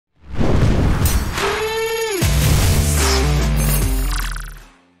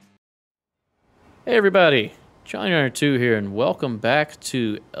Hey everybody, Johnny Runner 2 here, and welcome back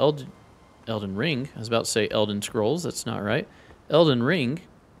to Elden Ring. I was about to say Elden Scrolls, that's not right. Elden Ring,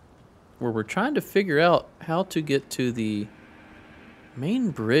 where we're trying to figure out how to get to the main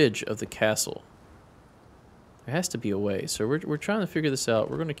bridge of the castle. There has to be a way, so we're trying to figure this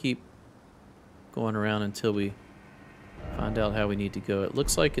out. We're going to keep going around until we find out how we need to go. It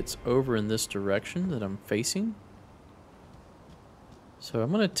looks like it's over in this direction that I'm facing. So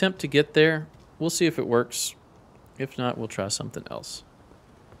I'm going to attempt to get there. We'll see if it works. If not, we'll try something else.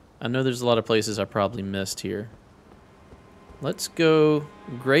 I know there's a lot of places I probably missed here. Let's go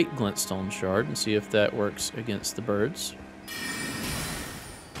Great Glintstone Shard and see if that works against the birds.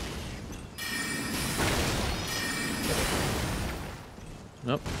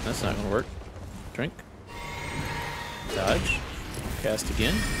 Nope, that's not going to work. Drink. Dodge. Cast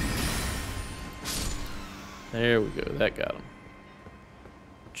again. There we go, that got him.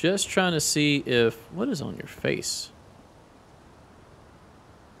 Just trying to see if... What is on your face?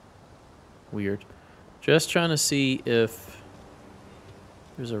 Weird. Just trying to see if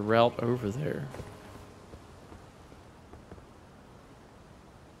there's a route over there.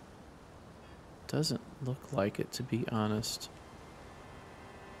 Doesn't look like it, to be honest.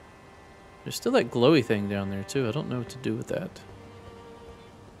 There's still that glowy thing down there, too. I don't know what to do with that.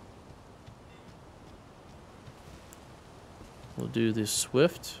 We'll do the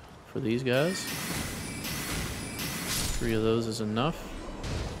Swift for these guys. 3 of those is enough.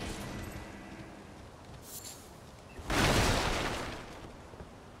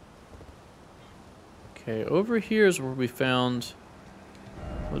 Okay, over here is where we found...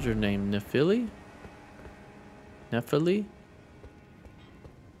 What's your name? Nephili? Nephili?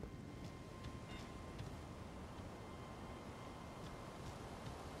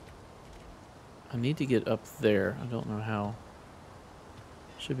 I need to get up there. I don't know how.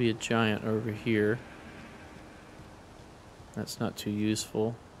 Should be a giant over here. That's not too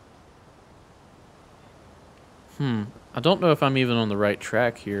useful. I don't know if I'm even on the right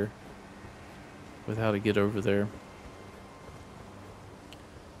track here with how to get over there.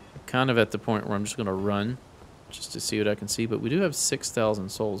 I'm kind of at the point where I'm just going to run just to see what I can see, but we do have 6,000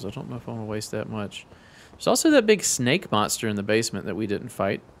 souls. I don't know if I want to waste that much. There's also that big snake monster in the basement that we didn't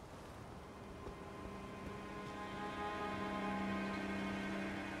fight.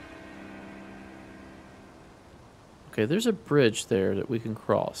 Okay, there's a bridge there that we can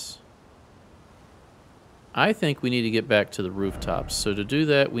cross. I think we need to get back to the rooftops. So to do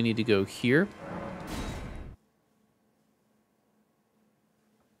that, we need to go here.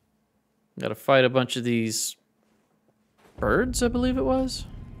 Got to fight a bunch of these birds, I believe it was.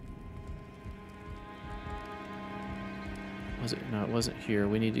 Was it? No, it wasn't here.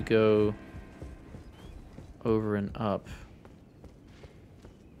 We need to go over and up.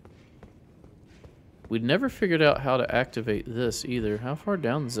 We'd never figured out how to activate this either. How far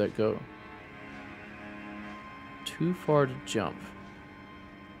down does that go? Too far to jump.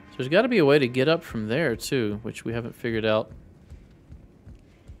 So there's got to be a way to get up from there too, which we haven't figured out.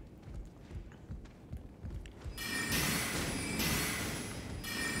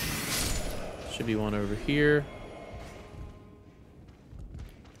 Should be one over here.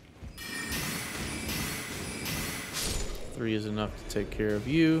 Three is enough to take care of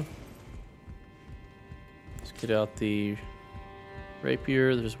you. Get out the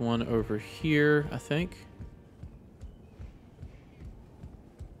rapier. There's one over here, I think.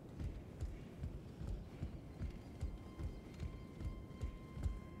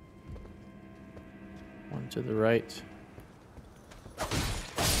 One to the right.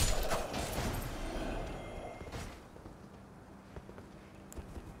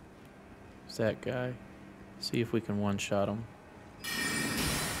 It's that guy. See if we can one-shot him.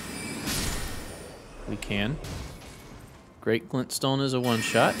 We can. Great Glintstone is a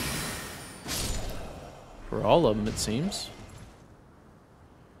one-shot. For all of them, it seems.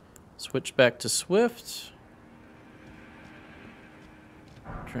 Switch back to Swift.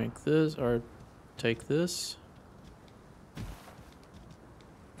 Drink this, or take this.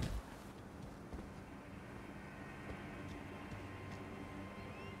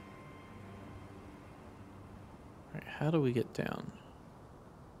 Alright, how do we get down?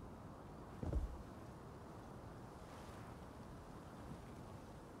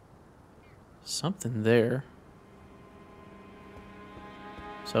 Something there.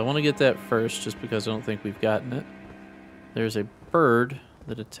 So I want to get that first just because I don't think we've gotten it. There's a bird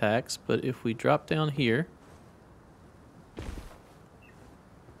that attacks, but if we drop down here,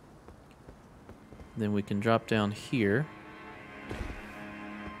 then we can drop down here.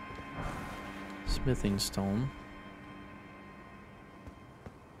 Smithing stone.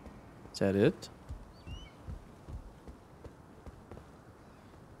 Is that it?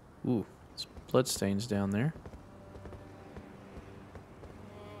 bloodstains down there.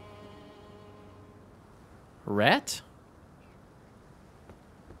 Rat?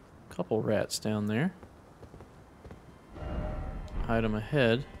 Couple rats down there. Item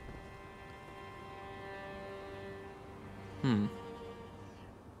ahead. Do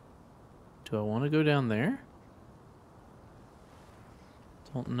I want to go down there?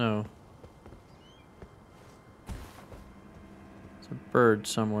 Don't know. There's a bird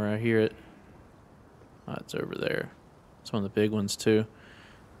somewhere. I hear it. Oh, it's over there. It's one of the big ones too.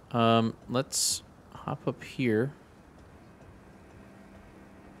 Let's hop up here.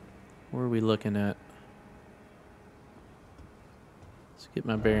 Where are we looking at? Let's get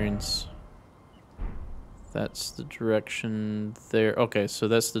my bearings. That's the direction there. Okay, so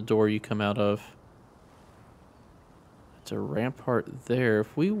that's the door you come out of. It's a rampart there.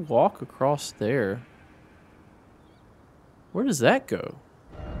 If we walk across there, where does that go?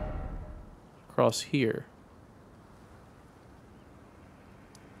 Across here.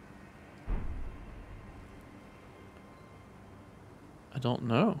 I don't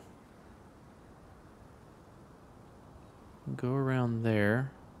know. Go around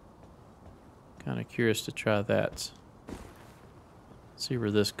there. Kind of curious to try that. See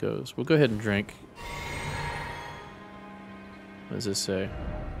where this goes. We'll go ahead and drink. What does this say?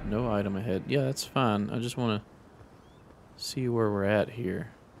 No item ahead. Yeah, that's fine. I just want to see where we're at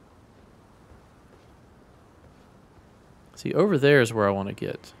here. See, over there is where I want to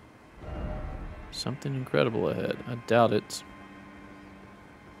get. Something incredible ahead. I doubt it.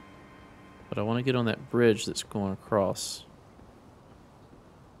 But I want to get on that bridge that's going across.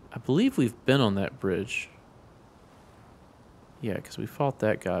 I believe we've been on that bridge. Yeah, because we fought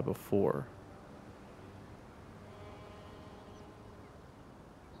that guy before.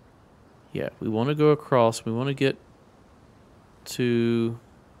 Yeah, we want to go across. We want to get to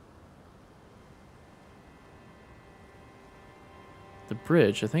the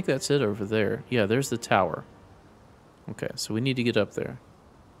bridge. I think that's it over there. Yeah, there's the tower. Okay, so we need to get up there.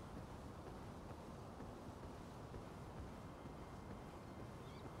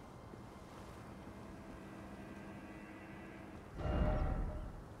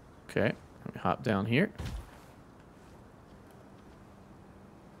 Okay, let me hop down here.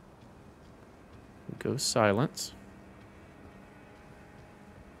 Go silent.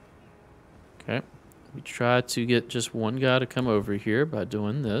 Okay, we try to get just one guy to come over here by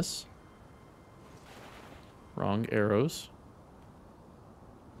doing this. Wrong arrows.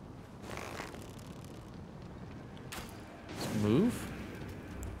 Let's move.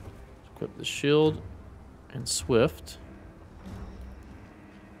 Equip the shield and swift.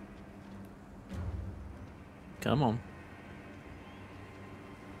 Come on.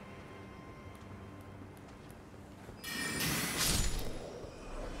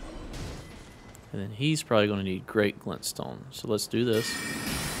 And then he's probably going to need great glintstone. So let's do this.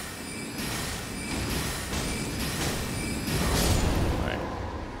 Alright.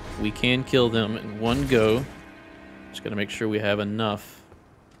 We can kill them in one go. Just got to make sure we have enough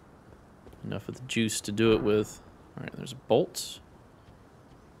of the juice to do it with. Alright, there's a bolt.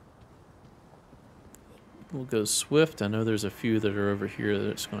 We'll go swift. I know there's a few that are over here that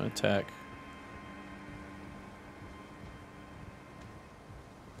it's going to attack.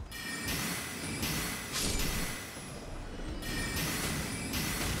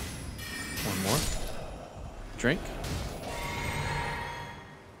 One more. Drink.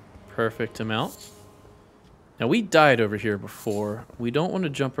 Perfect amount. Now we died over here before. We don't want to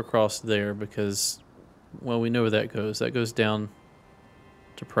jump across there because, well, we know where that goes. That goes down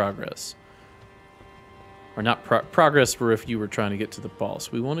to progress. Or not progress for if you were trying to get to the boss.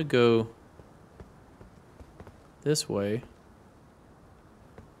 We want to go this way.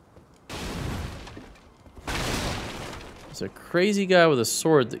 There's a crazy guy with a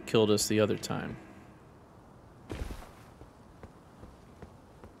sword that killed us the other time.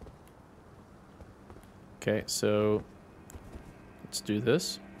 Okay, so let's do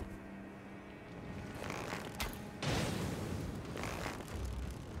this.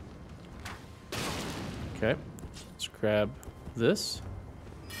 Okay, let's grab this.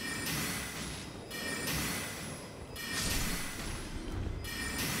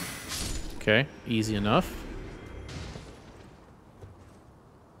 Okay, easy enough.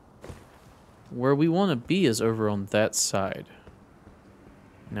 Where we want to be is over on that side.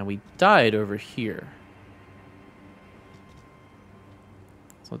 Now we died over here.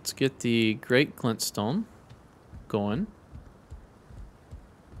 So let's get the Great Glintstone going.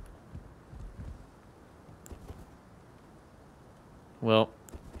 Well,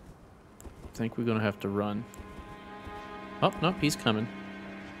 I think we're going to have to run. Oh, no, he's coming.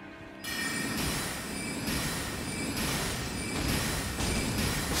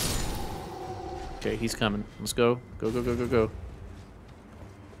 Okay, he's coming. Let's go. Go, go, go, go, go.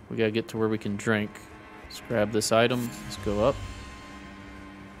 We gotta get to where we can drink. Let's grab this item. Let's go up.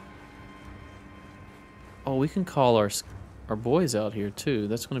 Oh, we can call our boys out here too.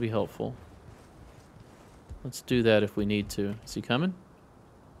 That's gonna be helpful. Let's do that if we need to. Is he coming?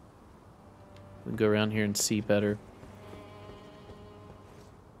 We can go around here and see better.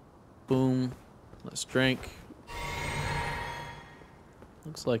 Boom. Let's drink.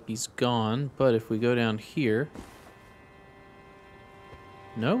 Looks like he's gone, but if we go down here...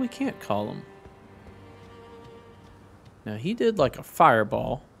 No, we can't call him. Now, he did like a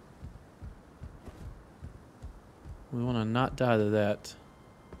fireball. We want to not die to that.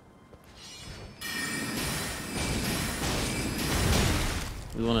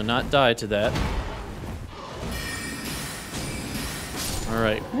 We want to not die to that.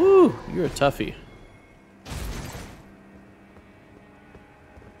 Alright. Woo! You're a toughie.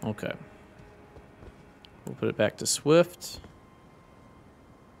 Okay. We'll put it back to Swift.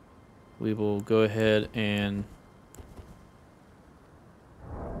 We will go ahead and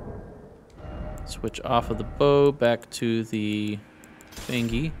switch off of the bow back to the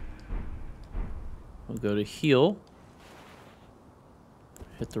thingy. We'll go to heal.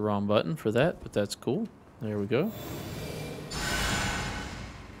 Hit the wrong button for that, but that's cool. There we go.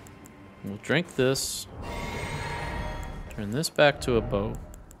 We'll drink this. Turn this back to a bow.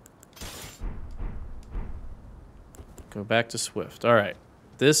 Go back to Swift. All right.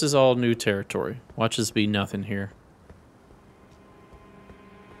 This is all new territory. Watch this be nothing here.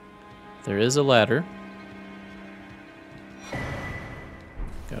 There is a ladder.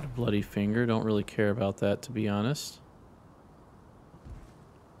 Got a bloody finger. Don't really care about that, to be honest.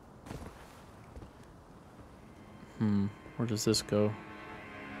 Where does this go?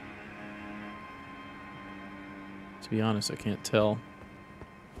 To be honest, I can't tell.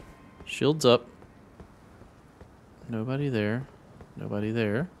 Shields up. Nobody there. Nobody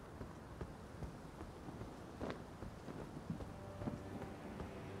there.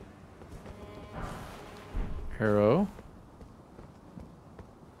 Arrow.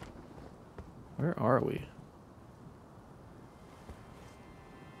 Where are we?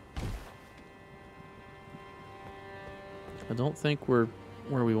 I don't think we're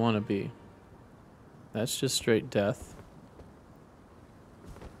where we want to be. That's just straight death.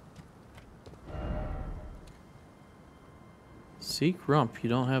 Seek rump, you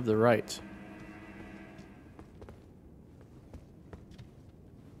don't have the right.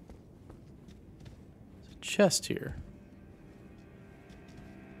 There's a chest here.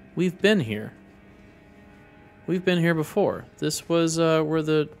 We've been here. We've been here before. This was where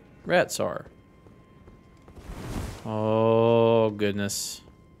the rats are. Oh, goodness.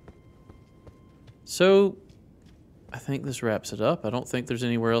 So, I think this wraps it up. I don't think there's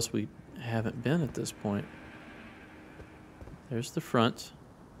anywhere else we haven't been at this point. There's the front.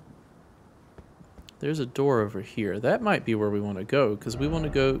 There's a door over here. That might be where we want to go, because we want to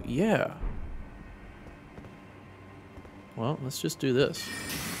go, yeah. Well, let's just do this.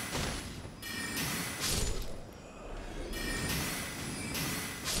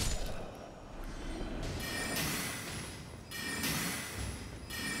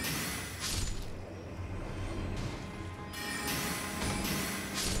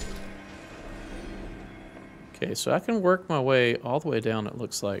 Okay, so I can work my way all the way down, it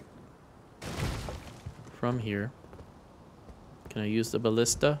looks like. From here. Can I use the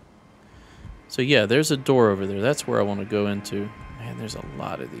ballista? So yeah, there's a door over there. That's where I want to go into. Man, there's a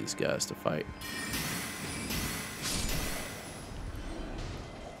lot of these guys to fight.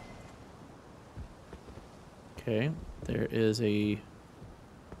 Okay, there is a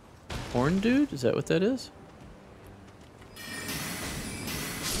horn dude. Is that what that is?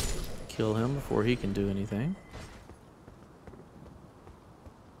 Kill him before he can do anything.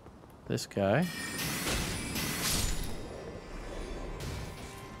 This guy.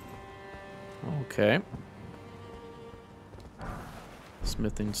 Okay.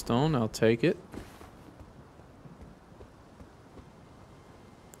 Smithing stone, I'll take it.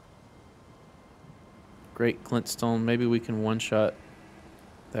 Great glintstone, maybe we can one-shot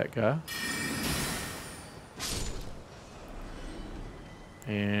that guy.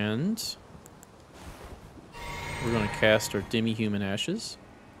 And we're going to cast our demi-human ashes.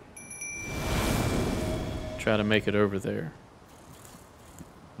 Try to make it over there.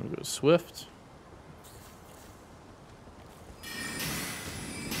 I'm going to go Swift.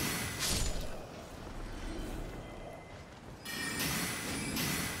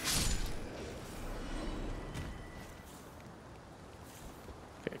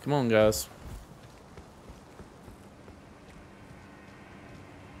 Okay, come on, guys.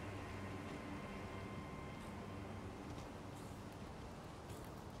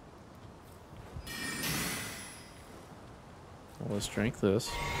 Let's drink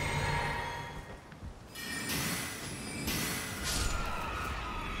this.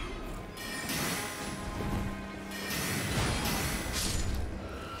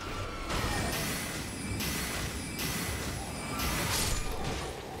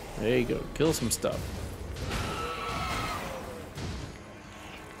 There you go. Kill some stuff.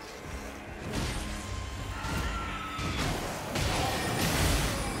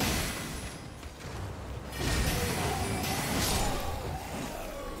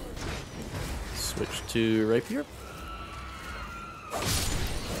 Switch to rapier.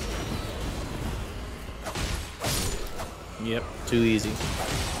 Yep, too easy.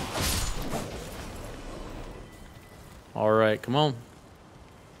 All right, come on.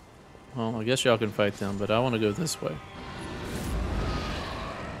 Well, I guess y'all can fight them, but I want to go this way.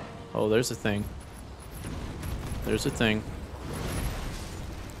 Oh, there's a thing. There's a thing.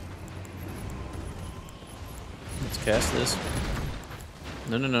 Let's cast this.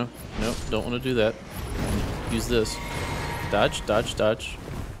 No, no, no. Nope, don't want to do that. Use this. Dodge, dodge, dodge.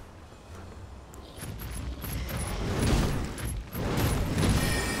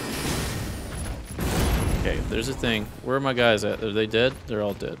 Okay, there's a thing. Where are my guys at? Are they dead? They're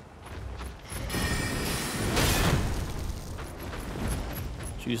all dead.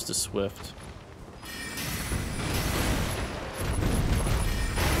 Use the swift.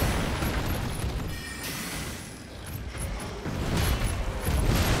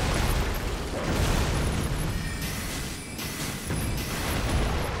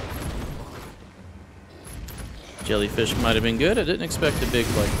 Jellyfish might have been good. I didn't expect a big,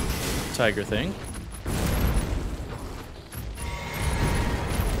 like, tiger thing.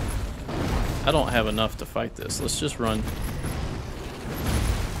 I don't have enough to fight this. Let's just run.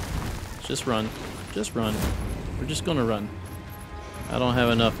 Just run. Just run. We're just gonna run. I don't have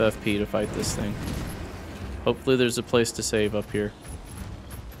enough FP to fight this thing. Hopefully there's a place to save up here.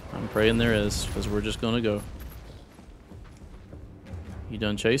 I'm praying there is, because we're just gonna go. You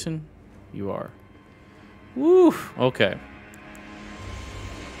done chasing? You are. Woo! Okay.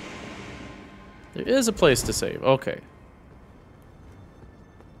 There is a place to save. Okay.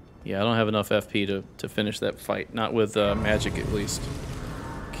 Yeah, I don't have enough FP to finish that fight. Not with magic, at least.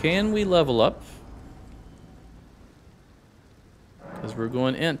 Can we level up? Because we're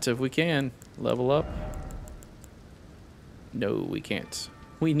going int if we can. Level up. No, we can't.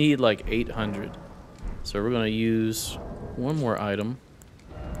 We need like 800. So we're going to use one more item.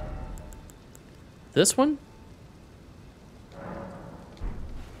 This one?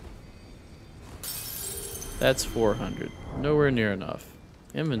 That's 400. Nowhere near enough.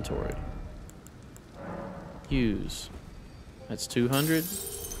 Inventory. Use. That's 200.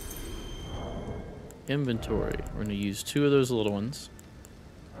 Inventory. We're going to use 2 of those little ones.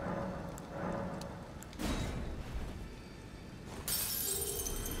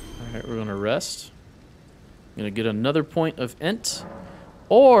 Alright, we're going to rest. I'm going to get another point of int.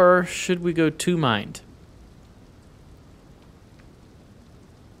 Or should we go 2 mind?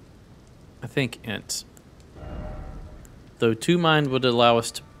 I think int. Though 2 mind would allow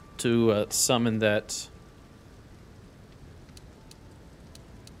us to summon that.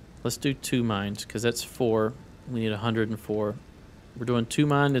 Let's do 2 mind, because that's 4. We need 104. We're doing 2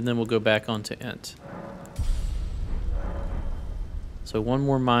 mind, and then we'll go back onto int. So 1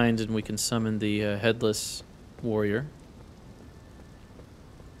 more mind, and we can summon the headless warrior.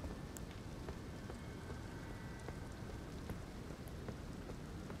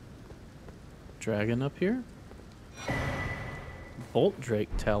 Dragon up here. Bolt Drake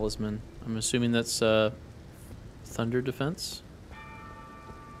talisman. I'm assuming that's thunder defense.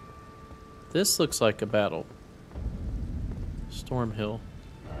 This looks like a battle. Storm Hill.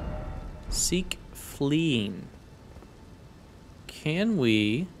 Seek fleeing. Can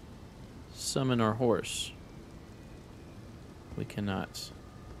we summon our horse? We cannot.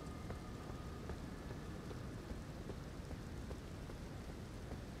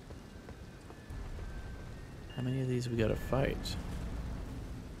 How many of these we gotta fight?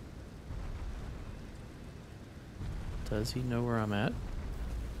 Does he know where I'm at?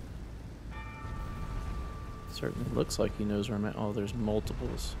 Certainly looks like he knows where I'm at. Oh, there's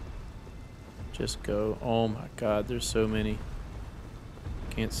multiples. Just go. Oh my god, there's so many.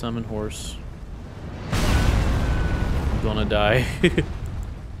 Can't summon horse. I'm gonna die.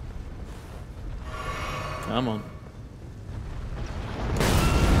 Come on.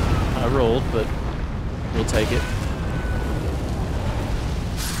 I rolled, but we'll take it.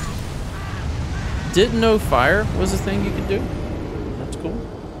 Didn't know fire was a thing you could do. That's cool.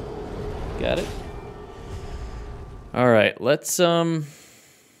 Got it. All right, let's try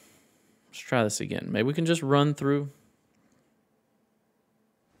this again. Maybe we can just run through.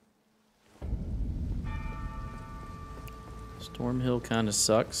 Storm Hill kind of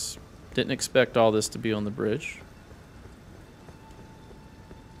sucks. Didn't expect all this to be on the bridge.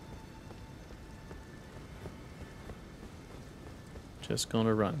 Just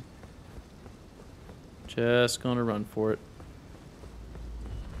gonna run. Just gonna run for it.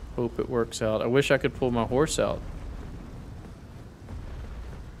 Hope it works out. I wish I could pull my horse out.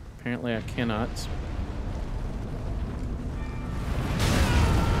 Apparently I cannot.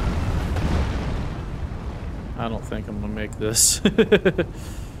 I don't think I'm gonna make this.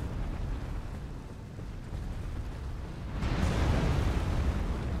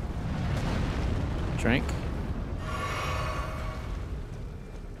 Drink.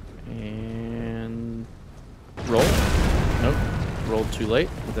 And roll. Nope. Rolled too late,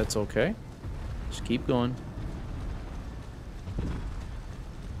 but that's okay. Just keep going.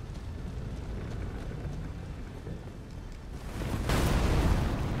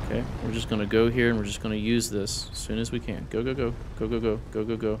 Okay, we're just gonna go here and we're just gonna use this as soon as we can. Go, go, go. Go, go, go. Go,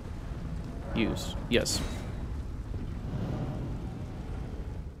 go, go. Use. Yes.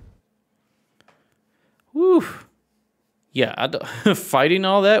 Whew. Yeah, fighting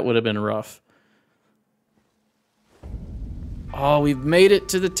all that would have been rough. Oh, we've made it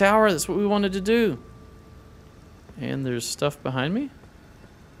to the tower. That's what we wanted to do. And there's stuff behind me.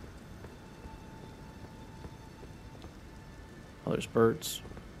 Oh, there's birds.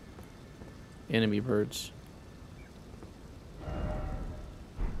 Enemy birds.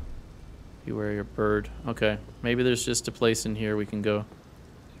 Beware your bird. Okay, maybe there's just a place in here we can go.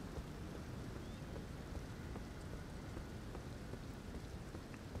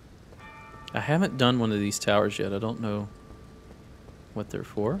 I haven't done one of these towers yet. I don't know what they're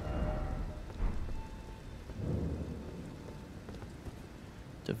for.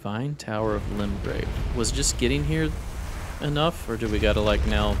 Divine Tower of Limgrave. Was just getting here enough, or do we gotta like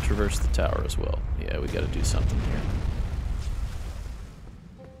now traverse the tower as well? Yeah, we gotta do something here.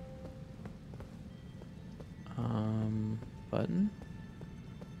 Button.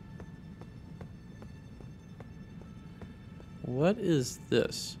 What is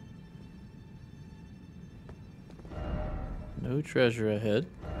this? No treasure ahead.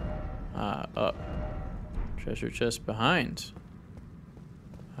 Ah, up. Treasure chest behind.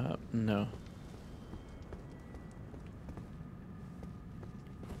 No.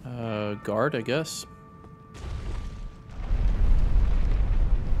 Guard, I guess.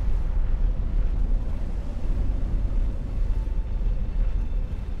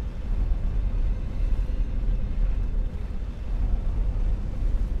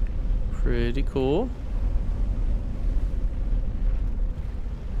 Pretty cool.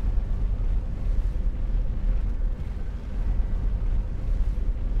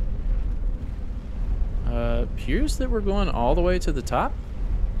 Appears that we're going all the way to the top.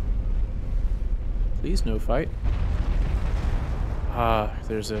 Please, no fight. Ah,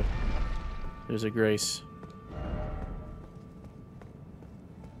 there's a grace.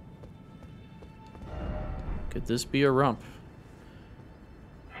 Could this be a rump?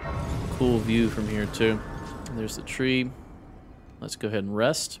 Cool view from here too. And there's the tree. Let's go ahead and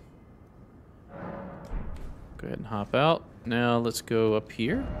rest. Go ahead and hop out. Now let's go up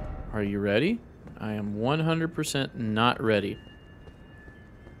here. Are you ready? I am 100% not ready.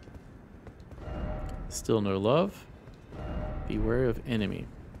 Still no love. Beware of enemy.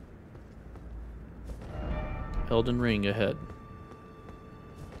 Elden Ring ahead.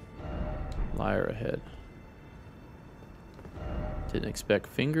 Liar ahead. Didn't expect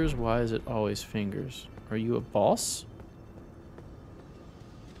fingers. Why is it always fingers? Are you a boss?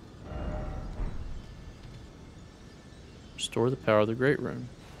 Restore the power of the Great Rune.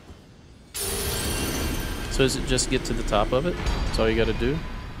 So does it just get to the top of it? That's all you gotta do?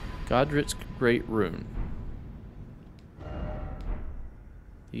 Godrit's Great Rune.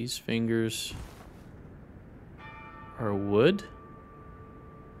 These fingers are wood?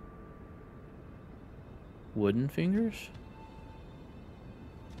 Wooden fingers?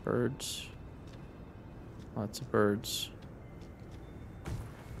 Birds. Lots of birds.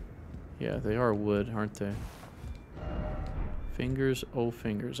 Yeah, they are wood, aren't they? Fingers, oh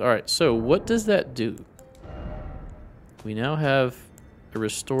fingers. Alright, so what does that do? We now have a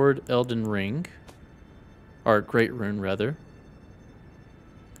restored Elden Ring. Or Great Rune, rather.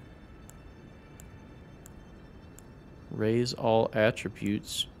 Raise all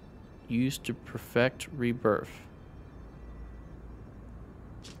attributes. Used to perfect rebirth.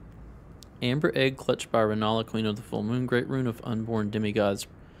 Amber egg clutched by Renala, Queen of the Full Moon. Great Rune of unborn demigods.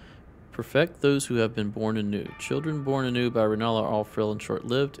 Perfect those who have been born anew. Children born anew by Renala are all frail and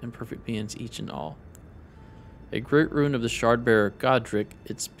short-lived, imperfect beings each and all. A great rune of the Shardbearer Godric.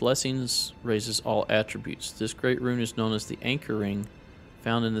 Its blessings raises all attributes. This great rune is known as the Anchor Ring,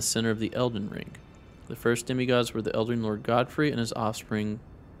 found in the center of the Elden Ring. The first demigods were the Elden Lord Godfrey and his offspring,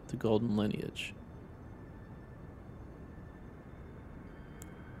 the Golden Lineage.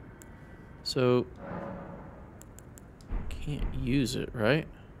 So, can't use it, right?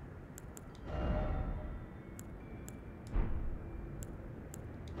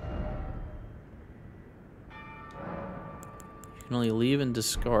 You can only leave and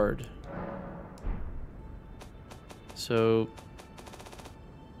discard. So,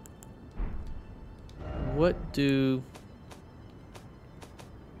 what do...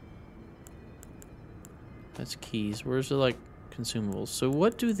 That's keys. Where's the, like, consumables? So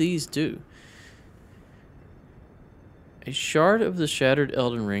what do these do? A shard of the shattered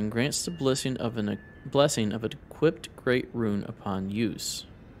Elden Ring grants the blessing of an equipped great rune upon use.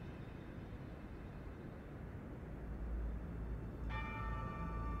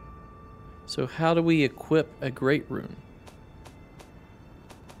 So how do we equip a great rune?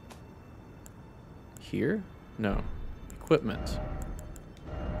 Here? No. Equipment.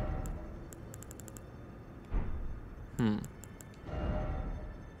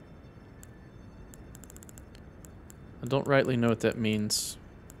 I don't rightly know what that means.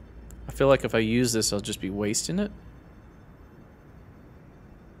 I feel like if I use this, I'll just be wasting it.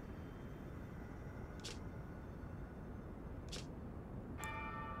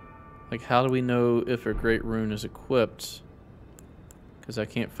 Like, how do we know if a great rune is equipped? Because I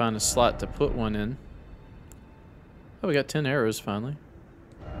can't find a slot to put one in. Oh, we got 10 arrows finally.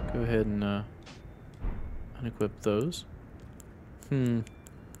 Go ahead and unequip those.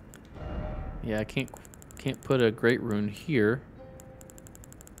 Yeah, I can't put a great rune here.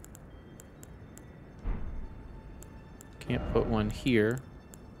 Can't put one here.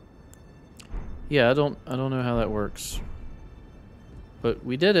 Yeah, I don't know how that works. But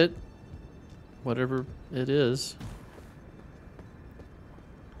we did it. Whatever it is.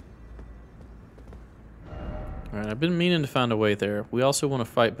 Alright, I've been meaning to find a way there. We also want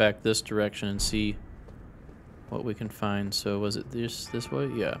to fight back this direction and see what we can find. So was it this way?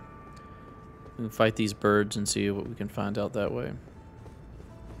 Yeah. We can fight these birds and see what we can find out that way.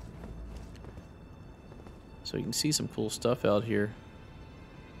 So you can see some cool stuff out here.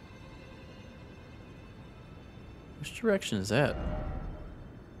 Which direction is that?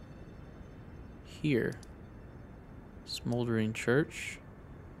 Here. Smoldering Church.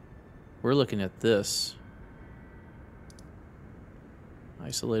 We're looking at this.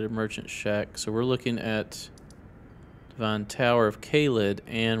 Isolated Merchant Shack. So we're looking at Divine Tower of Kaled,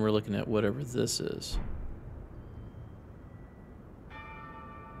 and we're looking at whatever this is.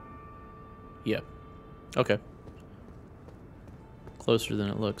 Yep. Okay. Closer than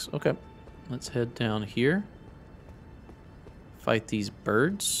it looks. Okay. Let's head down here. Fight these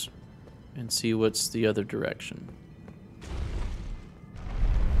birds. And see what's the other direction.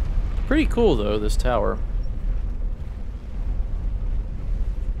 Pretty cool, though, this tower.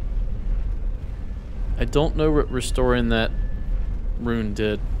 I don't know what restoring that rune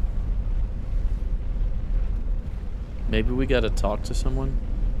did. Maybe we gotta talk to someone?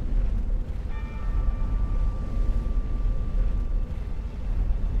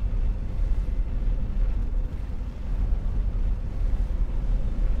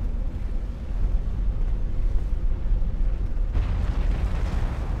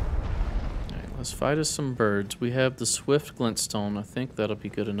 Alright, let's fight us some birds. We have the Swift Glintstone. I think that'll be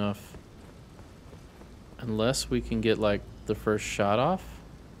good enough. Unless we can get, like, the first shot off.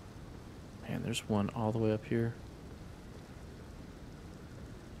 Man, there's one all the way up here.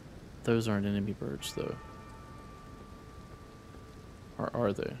 Those aren't enemy birds, though. Or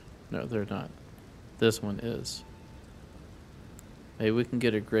are they? No, they're not. This one is. Maybe we can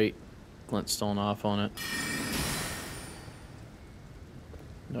get a great glintstone off on it.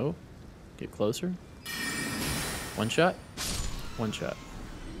 No? Get closer? One shot? One shot.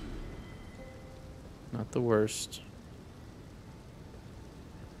 Not the worst.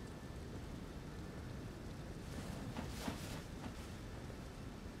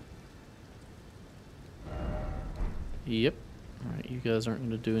 Yep. Alright, you guys aren't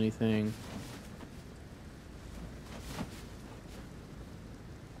going to do anything.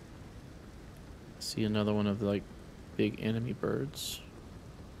 See another one of the, like, big enemy birds.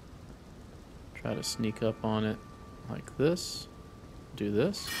 Try to sneak up on it like this. Do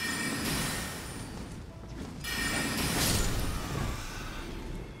this.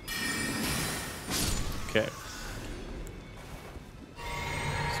 Okay.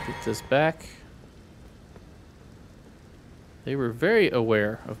 Let's get this back. They were very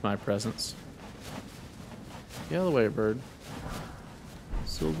aware of my presence. Get out of the way, bird.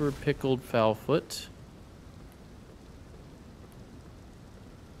 Silver pickled fowlfoot.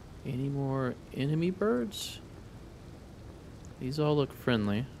 Any more enemy birds? These all look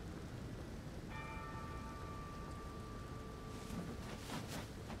friendly.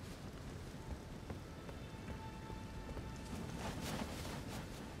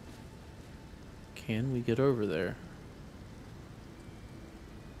 Can we get over there?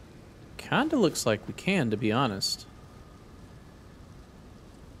 Kinda looks like we can, to be honest.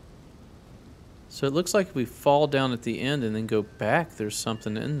 So it looks like if we fall down at the end and then go back, there's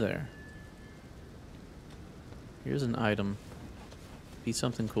something in there. Here's an item. Be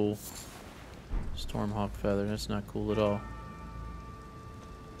something cool. Stormhawk feather, that's not cool at all.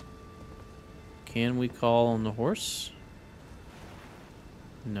 Can we call on the horse?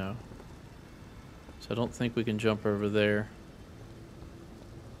 No. So I don't think we can jump over there.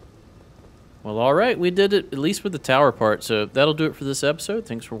 Well, alright, we did it, at least with the tower part, so that'll do it for this episode.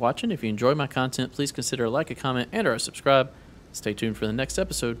 Thanks for watching. If you enjoy my content, please consider a like, a comment, and or a subscribe. Stay tuned for the next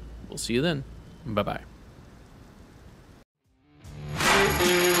episode. We'll see you then. Bye-bye.